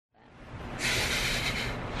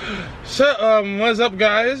So, what's up,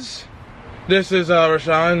 guys? This is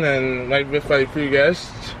Rashawn, and with my few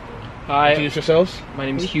guests. Hi. Introduce yourselves. My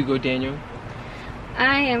name is Hugo Daniel.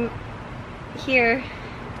 I am here.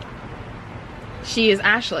 She is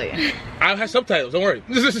Ashley. I have subtitles, don't worry.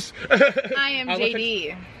 I am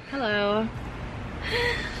JD. Hello.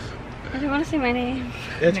 I don't want to say my name.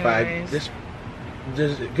 It's No fine. worries.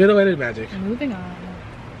 Just good old magic. Moving on.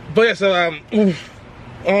 But yeah, so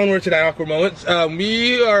onward to that awkward moment.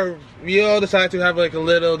 We all decided to have like a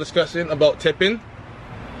little discussion about tipping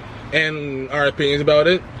and our opinions about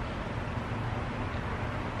it.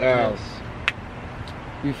 Yes.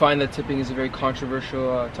 We find that tipping is a very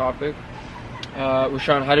controversial topic.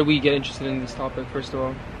 Rashawn, how did we get interested in this topic, first of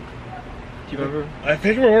all? Do you remember? I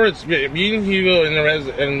think we were me and Hugo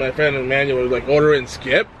and my friend Emmanuel were like order and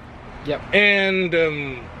skip. Yep. And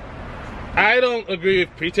I don't agree with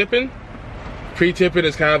pre-tipping. Pre-tipping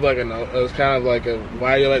is kind of like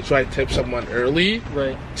why you like try to tip someone early,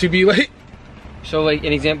 Right. To be like. So like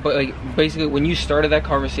an example, like basically when you started that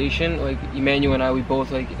conversation, like Emmanuel and I, we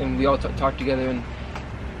both and we all talked together, and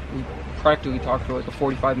we practically talked for like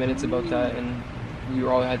 45 minutes about that, and we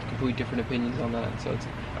all had completely different opinions on that. So it's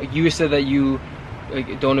like you said that you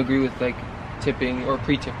like don't agree with like tipping or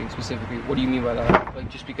pre-tipping specifically. What do you mean by that? Like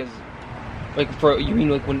just because, like you mean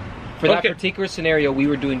like when for that particular scenario we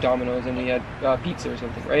were doing Domino's and we had pizza or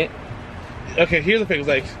something, right? Okay, here's the thing. It's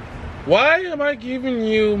like, why am I giving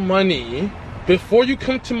you money before you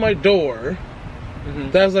come to my door? Mm-hmm.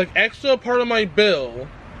 That's like extra part of my bill,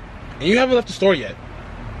 and you haven't left the store yet.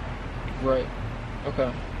 Right.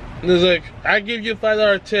 Okay. There's like, I give you a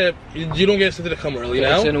 $5 tip, you don't get something to come early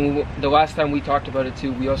now. So the last time we talked about it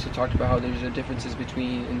too, we also talked about how there's a differences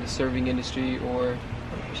between in the serving industry or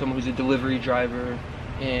someone who's a delivery driver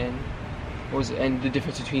and the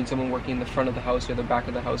difference between someone working in the front of the house or the back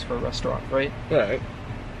of the house for a restaurant, right? Right.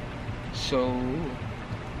 So,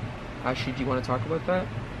 Ashley, do you want to talk about that?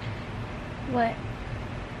 What?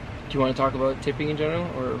 Do you want to talk about tipping in general,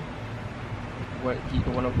 or what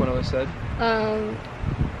one of us said?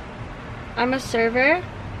 I'm a server,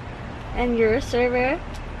 and you're a server.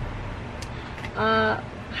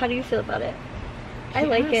 How do you feel about it? I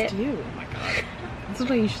like it. You. Oh my god. This is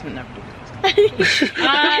why you should never do this.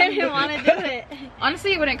 I didn't want to do it.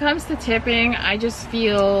 Honestly, when it comes to tipping, I just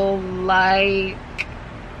feel like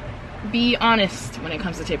be honest when it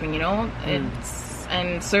comes to tipping, you know?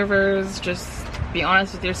 And servers, just be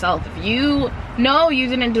honest with yourself. If you know you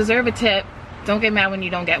didn't deserve a tip, don't get mad when you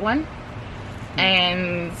don't get one.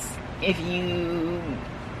 And if you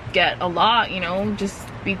get a lot, you know, just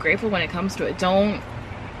be grateful when it comes to it. Don't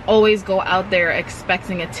always go out there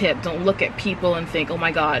expecting a tip. Don't look at people and think, oh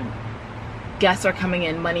my god, guests are coming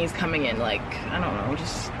in, money's coming in. Like, I don't know,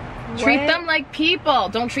 just treat them like people.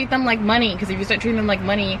 Don't treat them like money, because if you start treating them like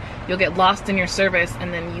money, you'll get lost in your service,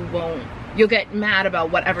 and then you'll get mad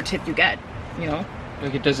about whatever tip you get, you know?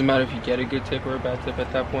 Like, it doesn't matter if you get a good tip or a bad tip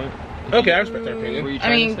at that point. Okay, I respect that opinion. Were you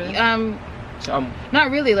trying to say?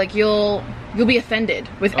 Not really. Like, you'll be offended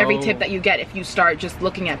with every tip that you get if you start just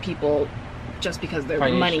looking at people just because they're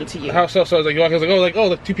money to you. How so? So it's like,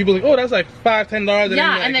 like two people, like, oh, that's like $5-10.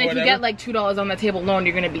 Yeah, and then if you get like $2 on the table alone,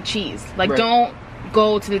 you're gonna be cheesed. Like, don't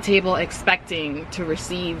go to the table expecting to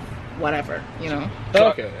receive whatever, you know?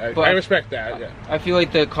 Okay, I respect that, yeah. I feel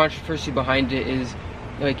like the controversy behind it is,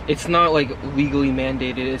 like, it's not like legally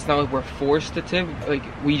mandated. It's not like we're forced to tip. Like,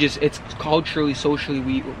 it's culturally, socially,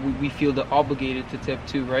 we feel obligated to tip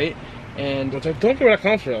too, right? And Which I don't know where that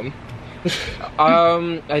comes from.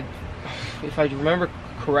 If I remember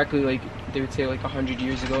correctly, like they would say like 100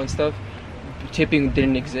 years ago and stuff, tipping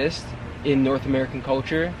didn't exist in North American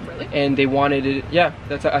culture. Really? And they wanted it. Yeah,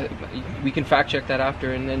 we can fact check that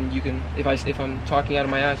after, and then you can, if I'm talking out of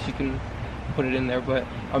my ass, you can put it in there. But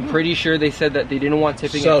I'm pretty sure they said that they didn't want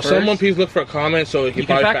tipping. So at first. Someone please look for a comment so you can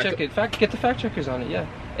fact check it. Get the fact checkers on it. Yeah.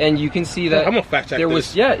 And you can see that I'm gonna fact check there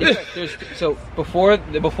this. was so before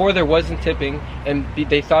there wasn't tipping, and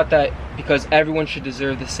they thought that because everyone should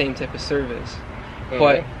deserve the same type of service.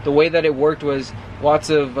 But the way that it worked was lots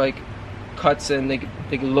of like cuts, and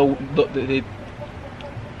the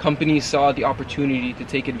companies saw the opportunity to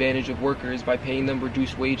take advantage of workers by paying them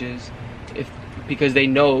reduced wages, because they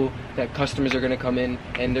know that customers are going to come in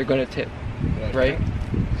and they're going to tip, right?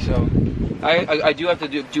 So I do have to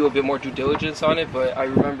do a bit more due diligence on it, but I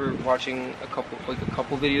remember watching a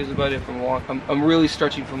couple videos about it from a long. I'm really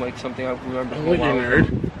stretching from like something I remember from a while ago.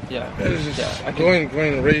 Nerd. Yeah.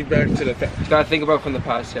 Going right back to the fact. Gotta think about from the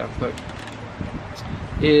past, yeah. But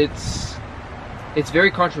it's very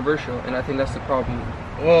controversial, and I think that's the problem.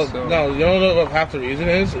 Well, no, you don't know what half the reason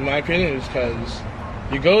is, in my opinion, is because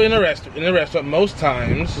you go in a restaurant most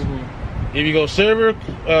times, if you go server,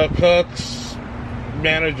 cooks,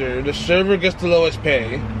 manager, the server gets the lowest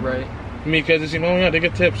pay. Right. Because it's, oh yeah, they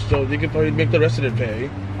get tips, so they could probably make the rest of their pay.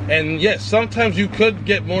 And yes, sometimes you could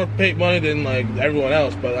get more paid money than like everyone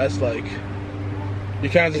else, but that's like you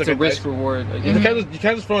kind of just It's like a risk reward. I You guess.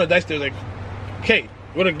 can't just throw a dice there. Like, okay,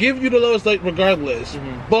 we're gonna give you the lowest like regardless,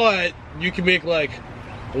 but you can make like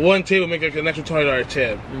one table make like an extra $20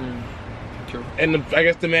 tip. True. And I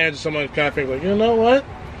guess the manager, someone kind of think like, you know what?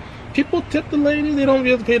 People tip the ladies; they don't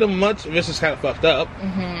really have to pay them much. This is kind of fucked up,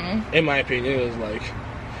 in my opinion. It was like,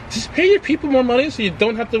 just pay your people more money so you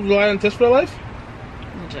don't have to rely on tips for life.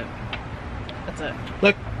 Legit. That's it.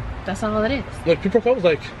 Like, that's all it is. like people was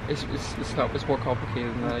like, It's more complicated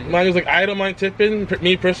than that. I guess. mine was like, I don't mind tipping.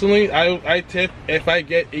 Me personally, I tip if I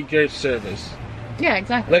get a good service. Yeah,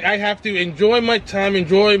 exactly. Like I have to enjoy my time,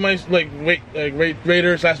 enjoy my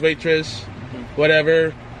waiter / waitress,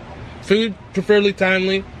 whatever. Food preferably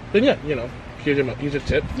timely. Then yeah, you know, here's your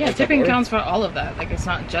tip. Yeah, tipping counts for all of that. Like, it's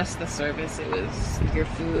not just the service. It was your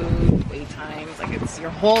food, wait times. Like, it's your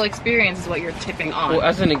whole experience is what you're tipping on. Well,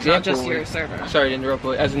 as an example, not just your server. Sorry to interrupt,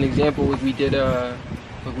 but as an example, we did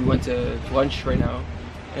we went to lunch right now.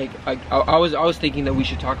 Like I was thinking that we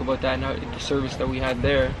should talk about that and how the service that we had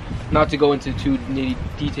there. Not to go into too nitty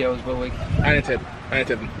details, but like I didn't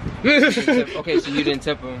tip him. okay, so you didn't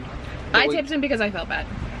tip him. I tipped him because I felt bad.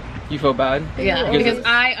 You felt bad? Yeah, because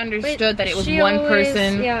I understood that it was one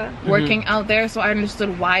person working out there, so I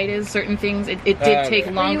understood why it is certain things. It did take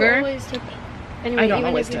longer. You always tip. Anyway, I don't even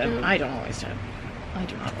always if you tip. don't. I don't always tip. I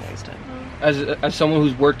do not always tip. As someone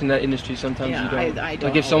who's worked in that industry, sometimes Yeah, you don't. I don't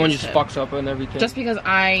like if someone always just tip. fucks up and everything. Just because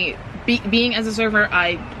being as a server,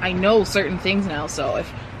 I know certain things now. So if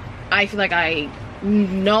I feel like I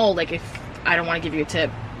know, like if I don't want to give you a tip,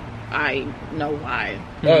 I know why.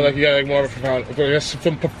 Oh, like you got like more of a profound, I guess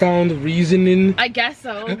some profound reasoning. I guess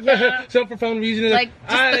so. Yeah. Some profound reasoning. Like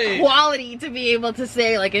just the quality to be able to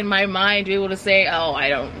say, like in my mind, be able to say, oh, I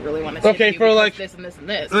don't really want to tip you for because like this and this and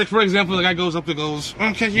this. Like for example, the guy goes up and goes,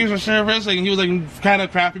 okay, here's a service, like, and he was like kind of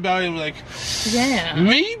crappy about it. And like, yeah,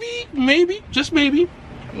 maybe, just maybe,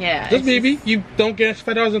 yeah, just maybe you don't get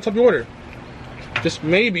 $5 on top of your order. Just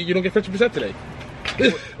maybe you don't get 50% today.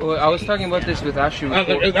 Well, I was talking about this with Ashley I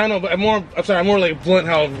before. don't know, but I'm more like blunt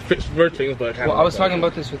how word things, but Well, I was talking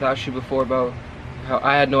about this with Ashley before about how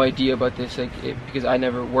I had no idea about this, like because I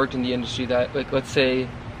never worked in the industry. That like, let's say,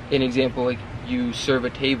 an example, like you serve a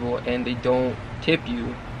table and they don't tip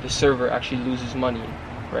you, the server actually loses money,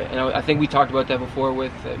 right? And I think we talked about that before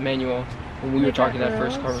with Manuel when we were talking that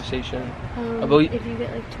first conversation. About if you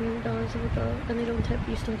get like $200 of a bill and they don't tip,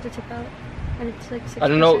 you still have to tip out. And it's like 6%. I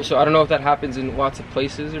don't know. So I don't know if that happens in lots of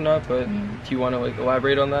places or not. But do you want to like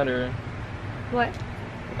elaborate on that or What?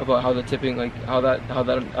 about how the tipping, like how that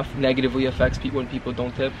negatively affects people when people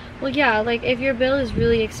don't tip? Well, yeah, like if your bill is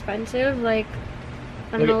really expensive, like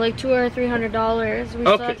I don't know, like $200 or $300, we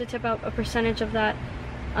still have to tip out a percentage of that.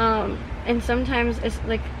 And sometimes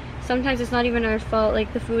it's not even our fault.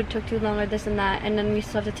 Like the food took too long or this and that, and then we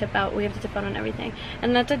still have to tip out. We have to tip out on everything,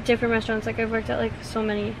 and that's at different restaurants. Like I've worked at like so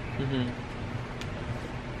many.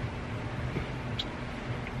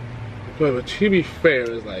 But to be fair,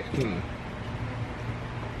 it's like,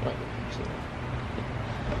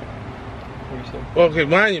 Okay,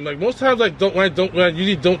 mine, like most times, like when I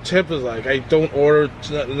usually don't tip is like I don't order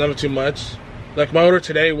never too much. Like my order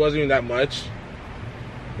today wasn't even that much.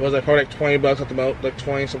 It was like probably like $20 at the most, like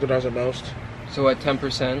 $20 something at most. So at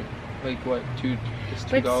 10%, like what, $2?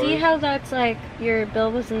 But see how that's like your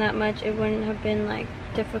bill wasn't that much. It wouldn't have been like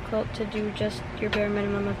difficult to do just your bare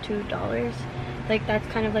minimum of $2. Like that's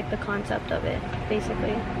kind of like the concept of it,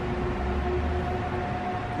 basically.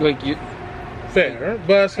 Like you. Fair,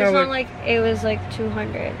 but it's kind of not like it was like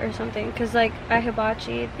 200 or something. Cause like at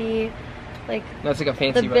Hibachi, that's like a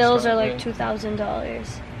fancy the bills are like right? $2,000.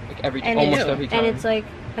 Like almost every time. And it's like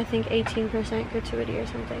I think 18% gratuity or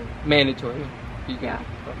something. Mandatory. Yeah.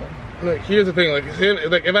 Okay. Like here's the thing, like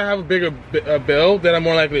if I have a bigger bill, then I'm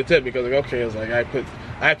more likely to tip because like okay, it's like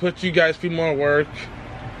I put you guys through more work.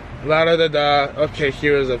 La da da da. Okay,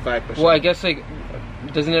 here is a 5%. Well, I guess like,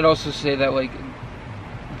 doesn't it also say that like,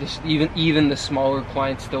 this even the smaller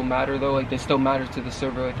clients still matter though? Like they still matter to the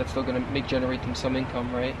server. Like that's still gonna generate them some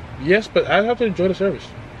income, right? Yes, but I have to enjoy the service.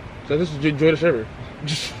 So this is enjoy the server.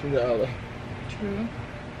 Just no. True.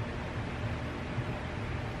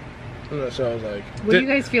 So I was like, what do you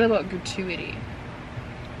guys feel about gratuity?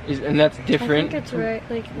 And that's different. I think it's right.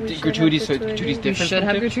 Like we should gratuity. have So gratuity's We different. should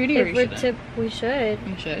have gratuity, or If you we're shouldn't? tip, we should.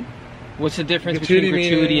 You should. What's the difference Gratuity between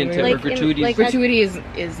gratuity and meaning- tip? Like or in- gratuity like- Gratuity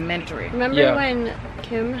is mandatory. Remember Yeah. when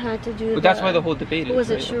Kim had to do? But that's why the whole debate Who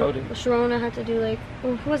was is it? right, about it. Sharona had to do like.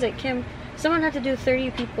 Who was it? Kim. Someone had to do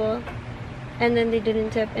 30 people, and then they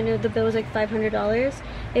didn't tip, and the bill was like $500.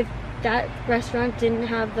 If that restaurant didn't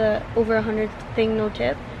have the over 100 thing no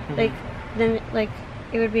tip, like then like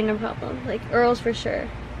it would be no problem. Like Earl's for sure.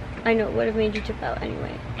 I know it would have made you tip out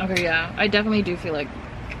anyway. Okay, yeah, I definitely do feel like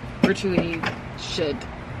gratuity should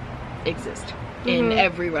exist in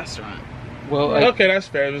every restaurant. Well, Okay, that's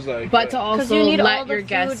fair. It was like, But to 'Cause also you need all let the your food,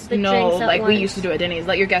 guests the know, drinks at like we once. used to do at Denny's,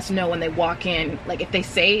 let your guests know when they walk in, like if they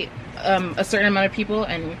say a certain amount of people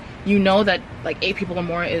and you know that like 8 people or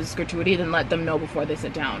more is gratuity, then let them know before they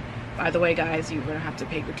sit down. By the way, guys, you're gonna have to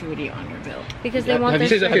pay gratuity on your bill. Because they Have want you their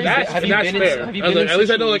She's like, Have you service. that's, have you that's been in- fair. have you I was been like, in at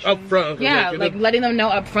least I know like up situations- front. 'cause, Yeah, like, like letting them know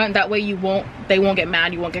up front. That way they won't get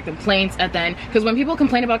mad. You won't get complaints. And then, because when people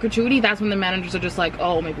complain about gratuity, that's when the managers are just like,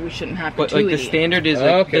 oh, maybe we shouldn't have but gratuity. like the standard is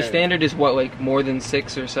like Okay. the standard is what, like more than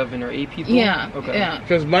 6 or 7 or 8 people. Yeah. Okay. Yeah.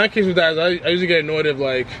 Because my case with that is I usually get annoyed of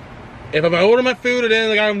like, if I'm order my food and then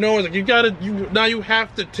like I don't know, it's like now you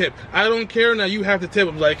have to tip. I don't care, now you have to tip.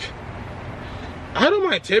 I'm like, I don't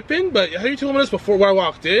mind tipping, but have you told me this before when I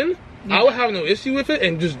walked in? I would have no issue with it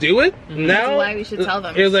and just do it. Now That's why we should tell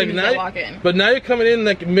them it's as like soon as now, they walk in. but now you're coming in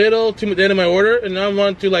like middle to the end of my order, and now I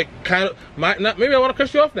want to like kind of maybe I want to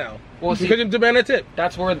cut you off now. Well, see, because you demand a tip.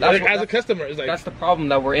 That's where Like, as a customer, it's like that's the problem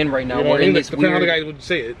that we're in right now. you know what We're I in mean? this Depending on how the weird. guy would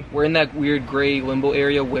say it. We're in that weird gray limbo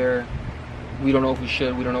area where we don't know if we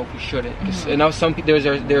should, we don't know if we shouldn't. And now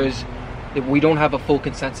there's if we don't have a full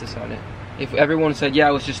consensus on it. If everyone said yeah,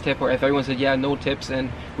 let's just tip, or if everyone said yeah, no tips, and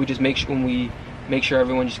we just make sure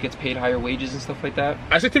everyone just gets paid higher wages and stuff like that.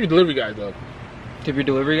 I say tip your delivery guys though. Tip your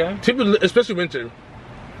delivery guy. Tip your, especially winter.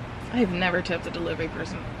 I've never tipped a delivery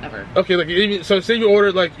person ever. Okay, like even, so say you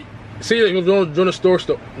ordered like say like, you're during a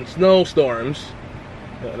snowstorms,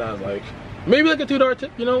 and I was like maybe like a $2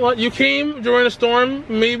 tip. You know what? You came during a storm.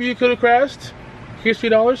 Maybe you could have crashed. Here's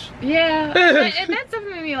 $3. Yeah, and that's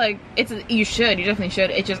definitely like you definitely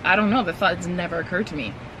should. It's just I don't know. The thought has never occurred to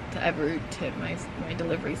me to ever tip my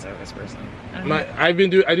delivery service person. I don't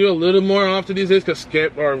know. I do a little more often these days because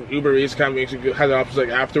Skip or Uber Eats kind of makes you have the options like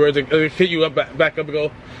afterwards. Like, they hit you up back up and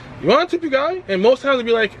go, you want to tip your guy? And most times they'll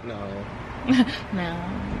be like, no. No.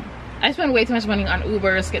 I spend way too much money on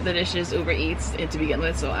Uber, Skip the Dishes, Uber Eats to begin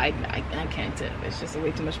with, so I can't tip. It's just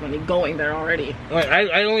way too much money going there already. Like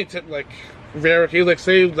I only tip like rare occasions. Like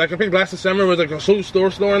say like I think last December was like a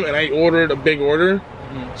storm and I ordered a big order,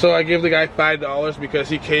 so I gave the guy $5 because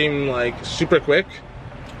he came like super quick.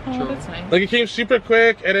 Oh, True. that's nice. Like he came super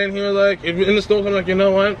quick, and then he was like, in the store, I'm like, you know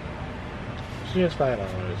what? Here's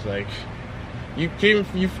 $5. Like you came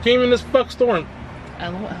in this fuck storm.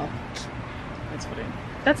 LOL. That's funny.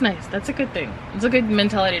 That's nice. That's a good thing. It's a good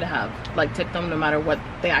mentality to have. Like tip them no matter what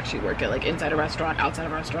they actually work at, like inside a restaurant, outside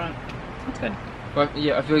of a restaurant. That's good. But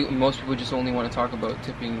yeah, I feel like most people just only want to talk about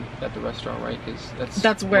tipping at the restaurant, right? Because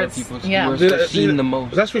that's where we're seeing the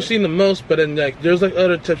most. That's where we're seeing the most. But then like there's like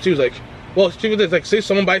other tips too. Like well, like say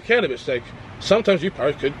someone buy cannabis. Like sometimes you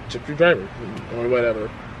probably could tip your driver or whatever.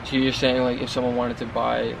 So you're saying like if someone wanted to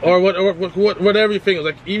buy Or whatever you think.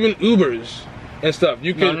 Like even Ubers and stuff.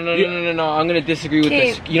 You could No. I'm gonna disagree with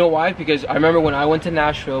Okay. this. You know why? Because I remember when I went to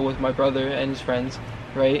Nashville with my brother and his friends,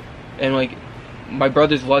 right? And like my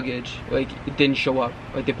brother's luggage, like it didn't show up.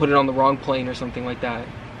 Like they put it on the wrong plane or something like that.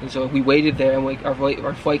 And so we waited there, and like our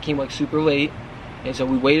flight came like super late. And so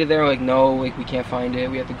we waited there, like no, like we can't find it.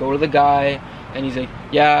 We have to go to the guy, and he's like,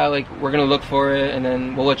 yeah, like we're gonna look for it, and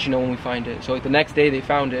then we'll let you know when we find it. So like the next day they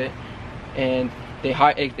found it, and they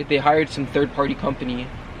hired some third-party company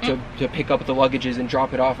to pick up the luggages and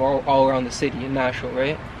drop it off all around the city in Nashville,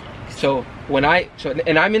 right? So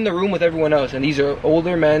and I'm in the room with everyone else, and these are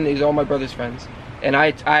older men. These are all my brother's friends, and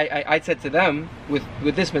I said to them with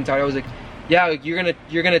this mentality, I was like, yeah, like you're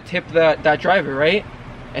gonna tip that driver, right?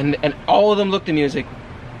 And all of them looked at me and was like,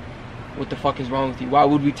 what the fuck is wrong with you? Why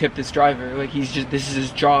would we tip this driver? Like this is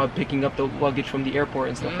his job, picking up the luggage from the airport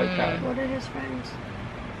and stuff like that. What are his friends?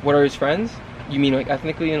 What are his friends? You mean like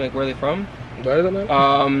ethnically and like where are they from? Why does that matter?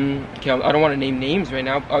 Okay, I don't want to name names right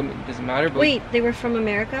now. It doesn't matter. But Wait, they were from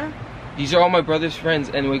America? these are all my brother's friends,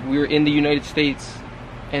 and like we were in the United States,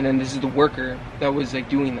 and then this is the worker that was like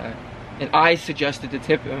doing that, and I suggested to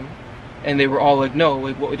tip him, and they were all like, no,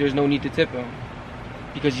 like there's no need to tip him,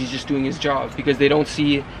 because he's just doing his job, because they don't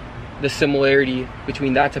see the similarity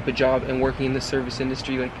between that type of job and working in the service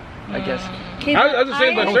industry, like I guess. Okay, I was just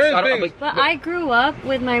saying, I but don't- certain I don't- things. But I grew up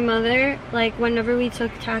with my mother, like whenever we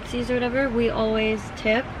took taxis or whatever, we always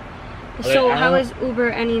tip. So I how don't- is Uber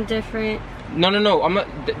any different? No, I'm not.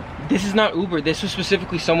 this is not Uber. This was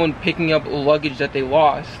specifically someone picking up luggage that they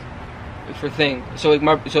lost for thing. So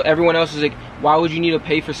like so everyone else is like, why would you need to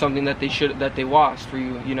pay for something that they lost for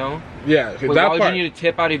you? You know? Yeah. Like, why would you need to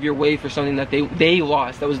tip out of your way for something that they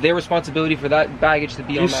lost? That was their responsibility for that baggage to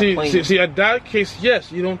be on that plane. See, at that case,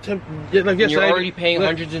 yes, you don't tip. Yeah, like, yes, you're already paying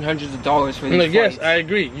hundreds and hundreds of dollars for these like, flights. yes, I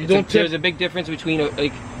agree. You don't tip. There's a big difference between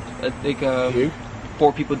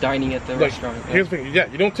 4 people dining at the restaurant. Here's the thing, yeah,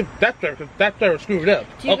 you don't tip that driver because that driver screwed up.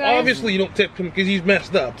 Obviously, you don't tip him because he's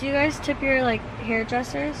messed up. Do you guys tip your like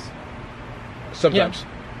hairdressers? Sometimes.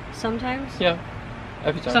 Yeah. Sometimes? Yeah.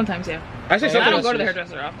 Every time. Sometimes, yeah. I say sometimes. I don't go to the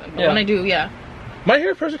hairdresser often, but when I do, yeah. My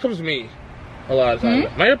hair person comes to me a lot of times.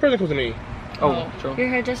 My hair person comes to me. Oh, true. Your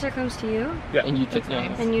hairdresser comes to you? Yeah. And you tip,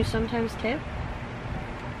 nice. And you sometimes tip?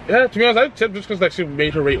 Yeah, to be honest, I tip just because like she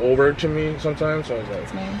made her rate over to me sometimes, so I was like...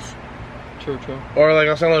 That's nice. True. Or like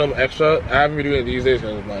I'll send a little extra. I haven't been doing it these days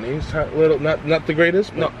because money's not the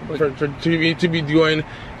greatest. But to be doing,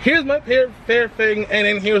 here's my fair thing, and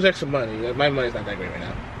then here's extra money. My money's not that great right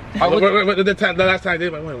now. The last time I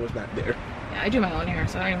did, my money was not there. Yeah, I do my own hair,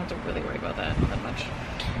 so I don't have to really worry about that much.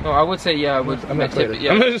 No, I would say I would say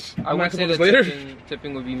that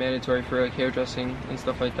tipping would be mandatory for like hairdressing and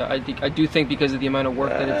stuff like that. I do think because of the amount of work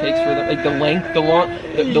that it takes for them, like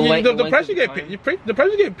the length, the price you get paid. The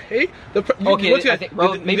price you get paid. I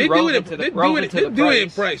think maybe relevant to the price. They do it in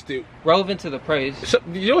price, dude. Relevant to the price. So,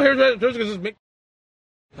 you know, hairdressers just make.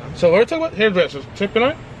 So we're talking about hairdressers tipping,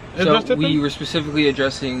 right? So we were specifically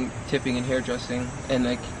addressing tipping and hairdressing, and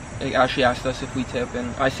like Ashley asked us if we tip,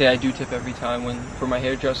 and I say I do tip every time for my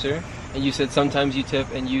hairdresser, and you said sometimes you tip,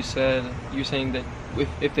 and you're saying that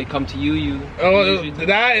if they come to you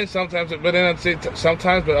that and sometimes, but then I'd say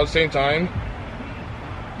sometimes, but at the same time,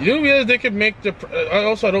 you don't realize they could make the.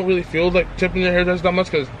 Also, I don't really feel like tipping their hairdresser that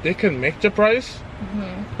much because they can make the price.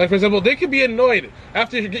 Like for example, they could be annoyed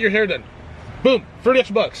after you get your hair done. Boom,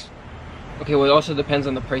 $30 extra. Okay, well it also depends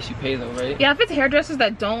on the price you pay though, right? Yeah, if it's hairdressers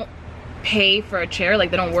that don't pay for a chair, like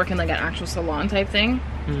they don't work in like an actual salon type thing,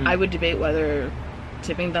 I would debate whether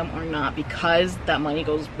tipping them or not because that money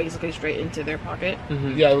goes basically straight into their pocket.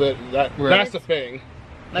 Yeah, that's the thing.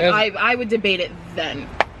 Like I would debate it then.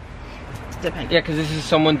 Depending. Yeah, because this is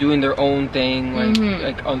someone doing their own thing, like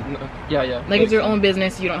Like it's your own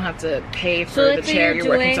business. You don't have to pay for the chair you're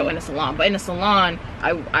working in a salon. But in a salon,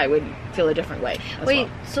 I would feel a different way.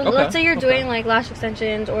 So let's say you're doing like lash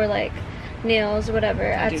extensions or like nails or whatever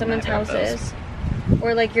at someone's houses,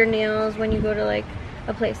 or like your nails when you go to like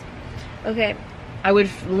a place. Okay. I would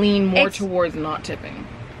lean more towards not tipping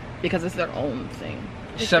because it's their own thing.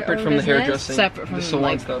 Separate from the hairdressing. Separate from the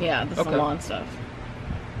salon stuff. Yeah, the salon stuff.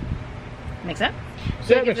 Make sense?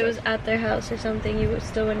 So like if it was at their house or something, you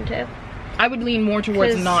still wouldn't tip? I would lean more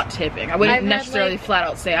towards not tipping. I wouldn't necessarily flat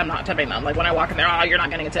out say I'm not tipping them. Like when I walk in there, oh, you're not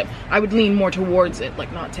getting a tip. I would lean more towards it,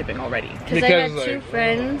 like not tipping already. Because I had two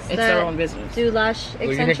friends it's their own business. Do lash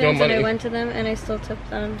extensions and I went to them and I still tipped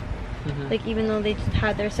them. Like even though they just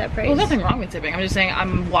had their set price. Well, nothing wrong with tipping. I'm just saying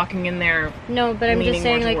I'm walking in there. No, but I'm just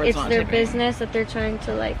saying like it's their business that they're trying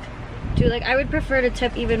to like do. Like I would prefer to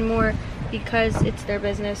tip even more because it's their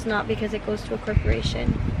business, not because it goes to a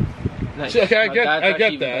corporation. Nice. Okay, I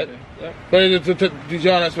get that. Yeah. But to be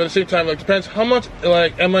honest, but at the same time, like depends how much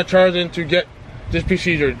like am I charging to get this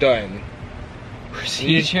procedure done.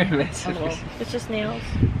 Procedure? It's just nails.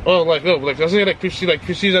 Oh, like no, like doesn't it like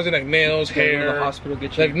procedures as in like nails, hair. The hospital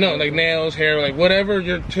get you like no, like nails, hair, like whatever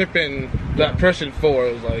you're tipping that person for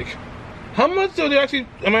is like. How much am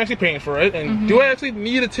I actually paying for it, and do I actually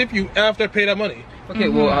need to tip you after I pay that money? Okay,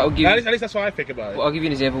 well I'll give. At least that's how I think about it. Well, I'll give you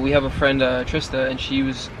an example. We have a friend, Trista, and she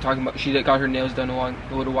was talking about she got her nails done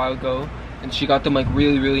a little while ago, and she got them like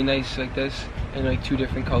really nice like this, in like 2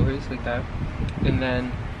 different colors like that, and then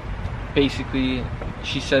basically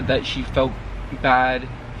she said that she felt bad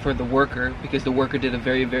for the worker because the worker did a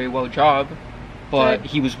very well job. But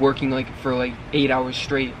he was working like for like 8 hours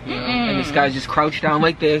straight, you know? And this guy's just crouched down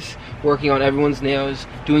like this, working on everyone's nails,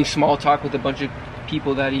 doing small talk with a bunch of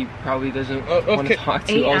people that he probably doesn't want to talk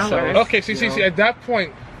to. 8 also, hours. Okay, see, at that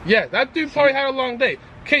point, yeah, that dude probably had a long day.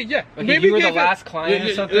 Okay, yeah, okay, maybe you were the last client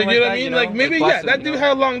or something like that. You know what I mean? Like maybe that dude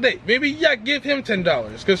had a long day. Maybe give him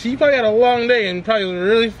 $10 because he probably had a long day and probably was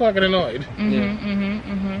really fucking annoyed.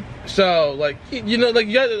 So like you know, like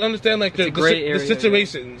you gotta understand like the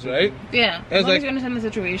situations, right? Yeah, as long as you understand the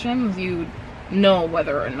situations, you know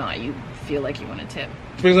whether or not you feel like you want to tip.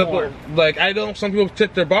 For example, like I know some people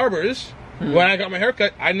tip their barbers. When I got my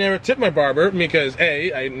haircut, I never tipped my barber because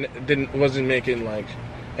I wasn't making like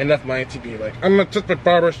enough money to be like I'm gonna tip my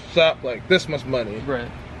barber shop like this much money. Right.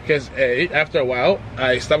 Because after a while,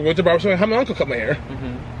 I stopped going to the barber shop and have my uncle cut my hair.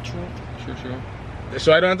 True.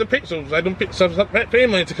 so I don't have to pay. So I don't pay, so I stop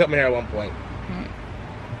paying money to cut my hair at one point.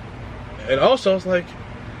 And also, it's like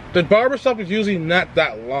the barbershop is usually not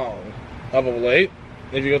that long of a late.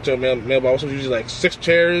 If you go to a male barbershop, it's usually like 6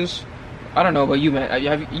 chairs. I don't know about you, man. I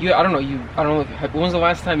don't know. When was the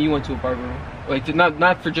last time you went to a barber? Like,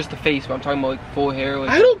 not for just the face, but I'm talking about like full hair.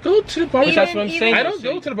 Like, I don't go to the barbershop. That's what I'm saying. I don't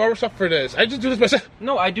go to the barbershop for this. I just do this myself.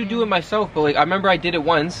 No, I do it myself. But like, I remember I did it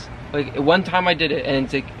once. Like one time I did it, and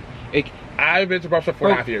it's like I've been to the barbershop for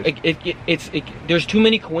 4.5 years. There's too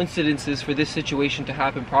many coincidences for this situation to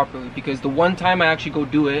happen properly. Because the one time I actually go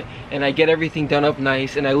do it, and I get everything done up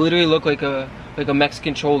nice, and I literally look like a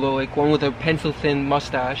Mexican cholo, like one with a pencil thin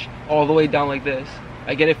mustache, all the way down like this.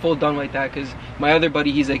 I get it full done like that because my other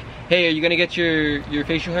buddy, he's like, hey, are you gonna get your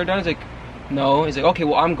facial hair done? I was like, no. He's like, okay,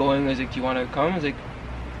 well, I'm going. I was like, do you want to come? I was like,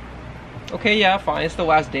 okay, yeah, fine. It's the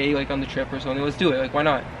last day, like on the trip or something. Let's do it. Like, why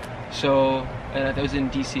not? So, and that was in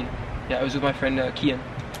DC. Yeah, I was with my friend Kian,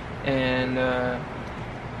 and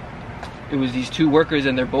it was these 2 workers,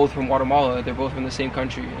 and they're both from Guatemala. They're both from the same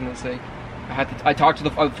country, and it's like I talked to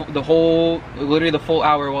literally the full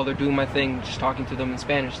hour while they're doing my thing, just talking to them in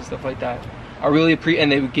Spanish and stuff like that. I really appreciate,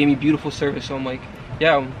 and they gave me beautiful service. So I'm like,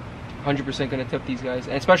 yeah, I'm 100% gonna tip these guys,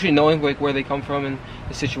 and especially knowing like where they come from and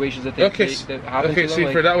the situations that that happen to them. Okay, see,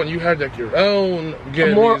 like, for that one, you had like your own.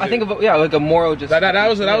 I think of like a moral. Just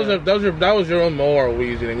that was your own moral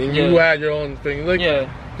reason, and you had your own thing. Like,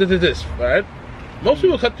 this, right? Most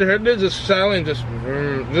people cut their hair. They're just silent, just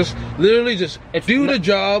literally just do the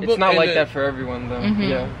job. It's not like that for everyone, though.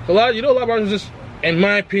 Yeah, a lot of barbers just, in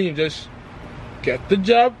my opinion, just get the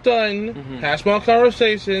job done, have small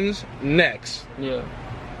conversations, next. Yeah,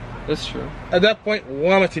 that's true. At that point,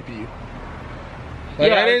 why am I tipping you?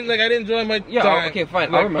 Like, I didn't enjoy my time. Yeah, okay,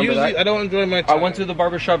 fine. I remember usually, that. I don't enjoy my time. I went to the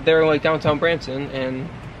barbershop there in like downtown Brampton, and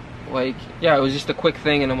like, yeah, it was just a quick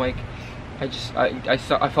thing, and I'm like, I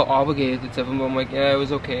felt obligated to tip him, but I'm like, yeah, it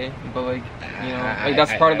was okay, but like, you know, like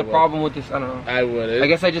that's part of the problem with this. I don't know. I wouldn't. I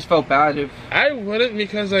guess I just felt bad if I wouldn't,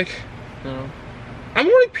 because like, you know, I'm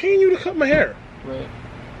already paying you to cut my hair. Right.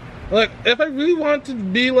 Like, if I really want to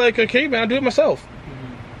be like a caveman, I'll do it myself.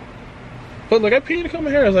 But like, I pay you to cut my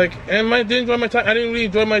hair. I was like, and I didn't enjoy my time. I didn't really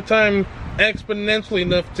enjoy my time exponentially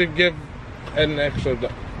enough to give an extra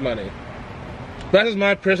money. That's just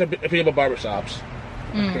my personal opinion about barbershops.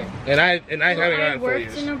 Okay. And I haven't gone for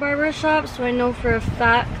years. I worked in a barbershop, so I know for a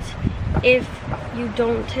fact if you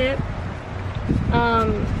don't tip,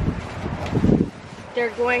 they're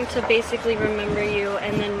going to basically remember you,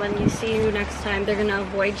 and then when you see you next time, they're gonna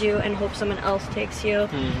avoid you and hope someone else takes you.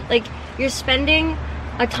 Like, you're spending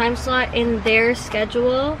a time slot in their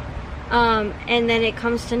schedule, and then it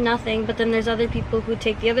comes to nothing, but then there's other people who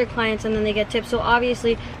take the other clients and then they get tips. So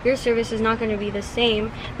obviously your service is not going to be the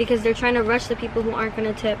same, because they're trying to rush the people who aren't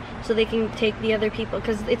going to tip so they can take the other people,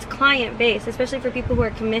 because it's client based, especially for people who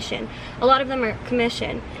are commission. A lot of them are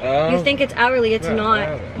commission. You think it's hourly, it's not.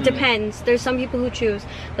 It depends. There's some people who choose,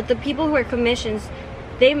 but the people who are commissions,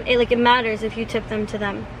 it matters if you tip them to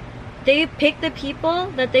them. They pick the people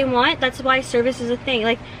that they want. That's why service is a thing.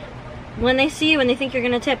 Like, when they see you and they think you're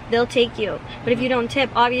gonna tip, they'll take you. But if you don't tip,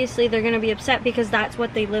 obviously they're gonna be upset, because that's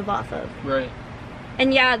what they live off of. Right.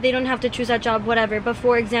 And yeah, they don't have to choose that job, whatever. But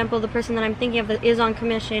for example, the person that I'm thinking of that is on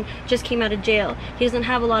commission just came out of jail. He doesn't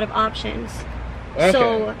have a lot of options. Okay.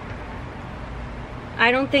 So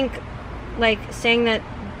I don't think, like, saying that,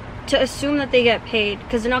 to assume that they get paid,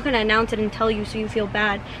 because they're not going to announce it and tell you so you feel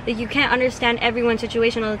bad. Like, you can't understand everyone's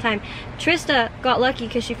situation all the time. Trista got lucky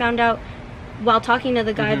because she found out while talking to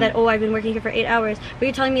the guy that, oh, I've been working here for 8 hours. But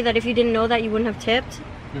you're telling me that if you didn't know that, you wouldn't have tipped?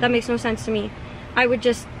 That makes no sense to me. I would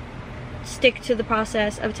just stick to the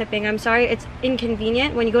process of tipping. I'm sorry, it's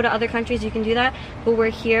inconvenient. When you go to other countries, you can do that, but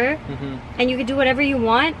we're here, and you can do whatever you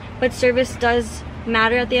want, but service does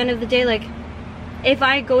matter at the end of the day. Like, if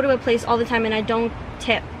I go to a place all the time and I don't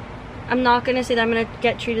tip, I'm not gonna say that I'm gonna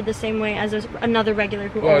get treated the same way as another regular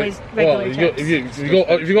who always regular tips.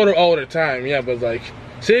 If you go to all the time, yeah, but like,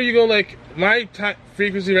 say if you go, like, my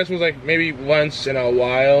frequency rest was like maybe once in a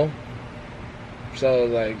while. So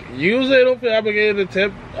like, usually I don't feel obligated to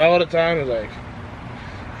tip all the time. It's like,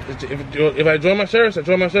 if I join my service, I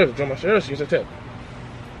join my service. Join my service, use a tip.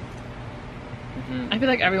 I feel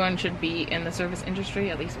like everyone should be in the service industry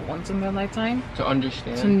at least once in their lifetime. To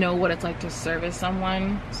understand. To know what it's like to service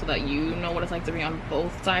someone, so that you know what it's like to be on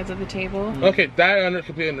both sides of the table. Okay, that I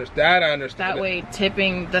completely understand. That I understand. That way,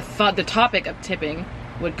 tipping, the topic of tipping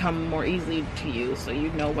would come more easily to you, so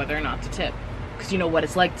you know whether or not to tip. Because you know what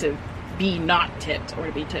it's like to be not tipped or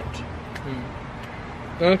to be tipped.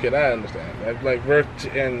 Okay, that I understand. I've like worked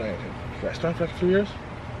in like restaurants for like a few years.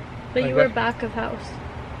 But like, you were back of house.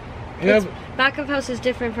 Yeah, back of house is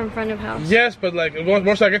different from front of house. yes, but like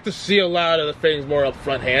more so, I get to see a lot of the things more up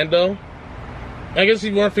front hand though. I get to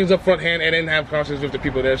see more things up front hand and then have conversations with the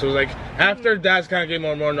people there. So it's like after that's kind of getting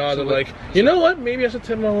more and more knowledge of like, you know what, maybe I should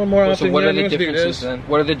tip more often. So what are the differences then?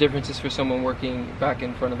 What are the differences for someone working back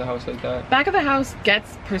in front of the house like that? Back of the house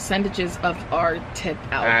gets percentages of our tip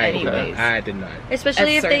out anyways. I did not.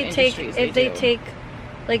 Especially if they take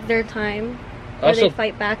like their time. Or Also, they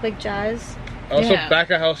fight back like jazz. Also, back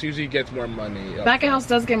of house usually gets more money. Back of house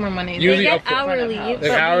does get more money. They get hourly,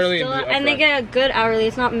 and they get a good hourly.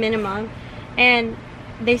 It's not minimum, and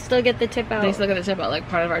they still get the tip out. They still get the tip out, like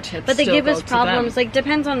part of our tips. But they give us problems. Like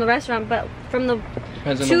depends on the restaurant, but from the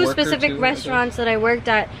two specific restaurants that I worked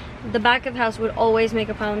at, the back of house would always make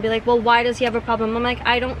a problem. Be like, well, why does he have a problem? I'm like,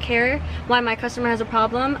 I don't care why my customer has a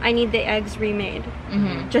problem. I need the eggs remade.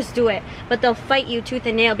 Just do it. But they'll fight you tooth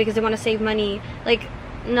and nail because they want to save money. Like,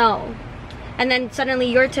 no. And then suddenly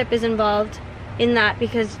your tip is involved in that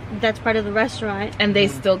because that's part of the restaurant. And they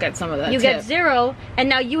still get some of that tip. Get zero, and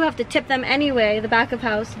now you have to tip them anyway, the back of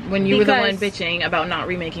house. When you were the one bitching about not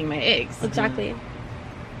remaking my eggs. Exactly.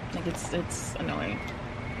 Like, it's annoying.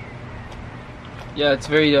 Yeah, it's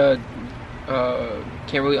very,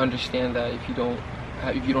 can't really understand that if you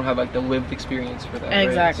don't have like the lived experience for that.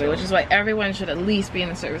 Exactly, right? which is why everyone should at least be in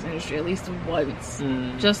the service industry at least once.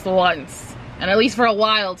 Just once. And at least for a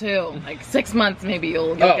while too, like 6 months maybe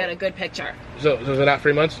you'll get a good picture. So is it not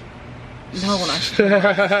 3 months? No, we're not.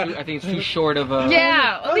 I think it's too short of a.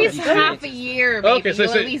 Yeah, at least half a year. Maybe. Okay, so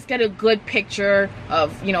you'll at least get a good picture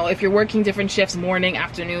of if you're working different shifts, morning,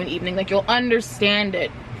 afternoon, evening. Like you'll understand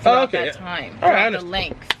it throughout that time, throughout the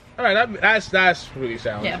length. All right, that's really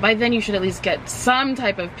sound. Yeah, by then you should at least get some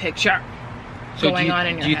type of picture going on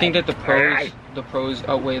in your head. Do you think that the pros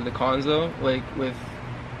outweigh the cons though? Like with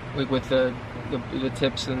the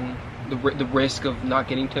tips and the risk of not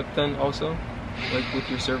getting tipped then also, like with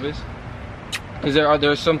your service, because there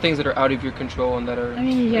are some things that are out of your control and that are. I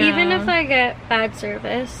mean, yeah. Even if I get bad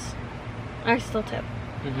service, I still tip.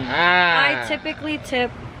 I typically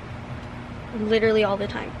tip literally all the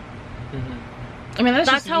time. I mean, that's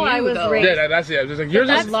just how I was raised. Yeah, that's it. Just like, you're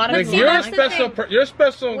a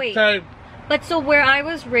special. Wait. But so where I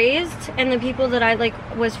was raised and the people that I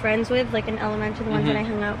was friends with, like in elementary, the ones that I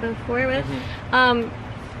hung out before with,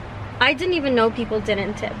 I didn't even know people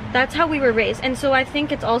didn't tip. That's how we were raised, and so I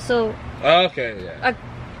think it's also how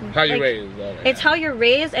you raised. It's how you're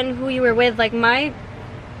raised and who you were with. Like my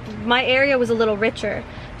area was a little richer,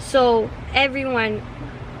 so everyone,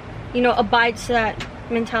 abides to that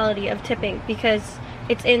mentality of tipping because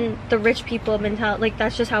it's in the rich people mentality. Like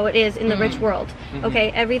that's just how it is in the rich world.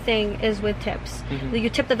 Okay, everything is with tips. You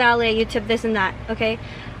tip the valet, you tip this and that. Okay,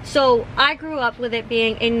 so I grew up with it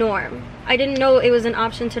being a norm. I didn't know it was an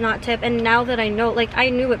option to not tip, and now that I know, like I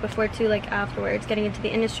knew it before too, like afterwards getting into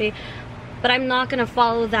the industry, but I'm not gonna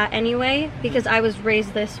follow that anyway because I was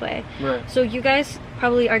raised this way. Right. So you guys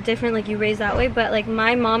probably are different, like you raised that way, but like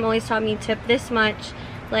my mom always taught me tip this much,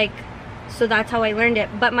 like. So that's how I learned it.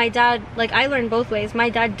 But my dad, like I learned both ways. My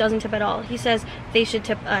dad doesn't tip at all. He says they should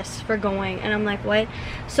tip us for going, and I'm like, what?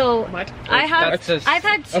 So what? I've had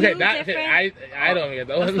two different. I don't get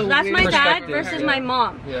those. That's my dad versus my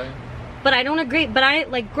mom. Yeah. But I don't agree. But I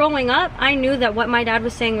growing up, I knew that what my dad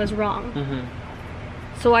was saying was wrong.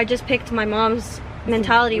 So I just picked my mom's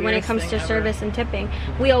mentality when it comes to service and tipping.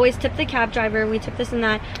 We always tip the cab driver. We tip this and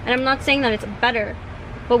that. And I'm not saying that it's better.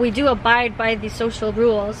 But we do abide by the social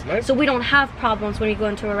rules, so we don't have problems when we go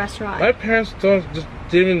into a restaurant. My parents didn't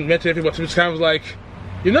even mention anything about it. It's kind of like,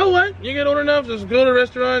 you know what? You get old enough, just go to the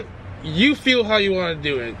restaurant. You feel how you want to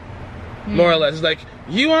do it, more or less. It's like,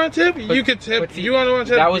 you want to tip? You could tip. You want to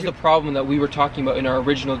tip? That was the problem that we were talking about in our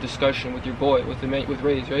original discussion with your boy, with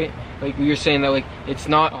Ray's, right? Like we were saying that like it's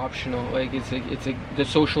not optional. Like it's the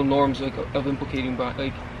social norms of implicating,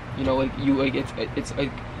 like it's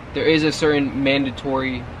like. There is a certain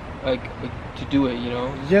mandatory, like to do it,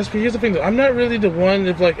 Yes, but here's the thing, though. I'm not really the one.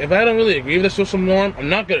 If I don't really agree with the social norm, I'm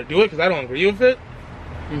not gonna do it because I don't agree with it.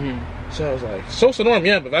 So I was like, social norm,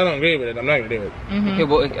 yeah, but if I don't agree with it, I'm not gonna do it. Okay,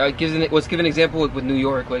 well, let's give an example with New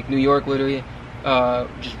York. Like New York, literally,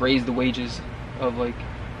 just raised the wages of like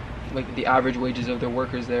the average wages of their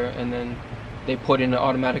workers there, and then they put in an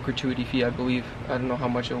automatic gratuity fee. I believe I don't know how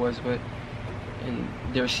much it was, but. And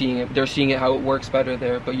they're seeing it how it works better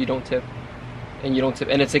there, but you don't tip, and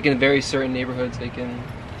it's like in very certain neighborhoods, like in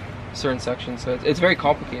certain sections, so it's very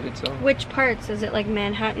complicated. So which parts? Is it like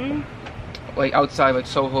Manhattan? Like outside, like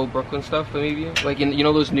Soho, Brooklyn stuff, maybe, like in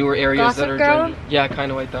those newer areas Gossip Girl? Yeah, kind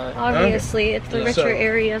of like that. Obviously, it's the richer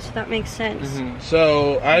area, so that makes sense.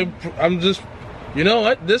 So I'm just You know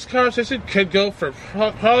what? This conversation could go for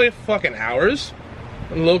probably fucking hours,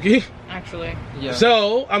 Loki. Actually. Yeah.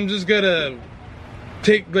 So I'm just gonna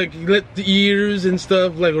let the ears and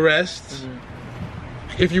stuff rest.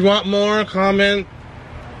 Mm-hmm. If you want more, comment,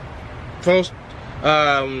 post,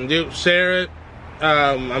 share it.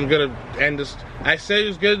 I'm gonna end this. I say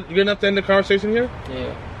it's good enough to end the conversation here.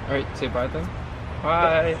 Yeah. All right. Say bye then.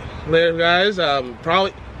 Bye. Later, guys.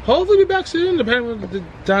 Hopefully be back soon, depending on the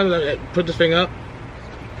time that I put this thing up.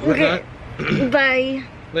 Okay. Bye.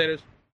 Later.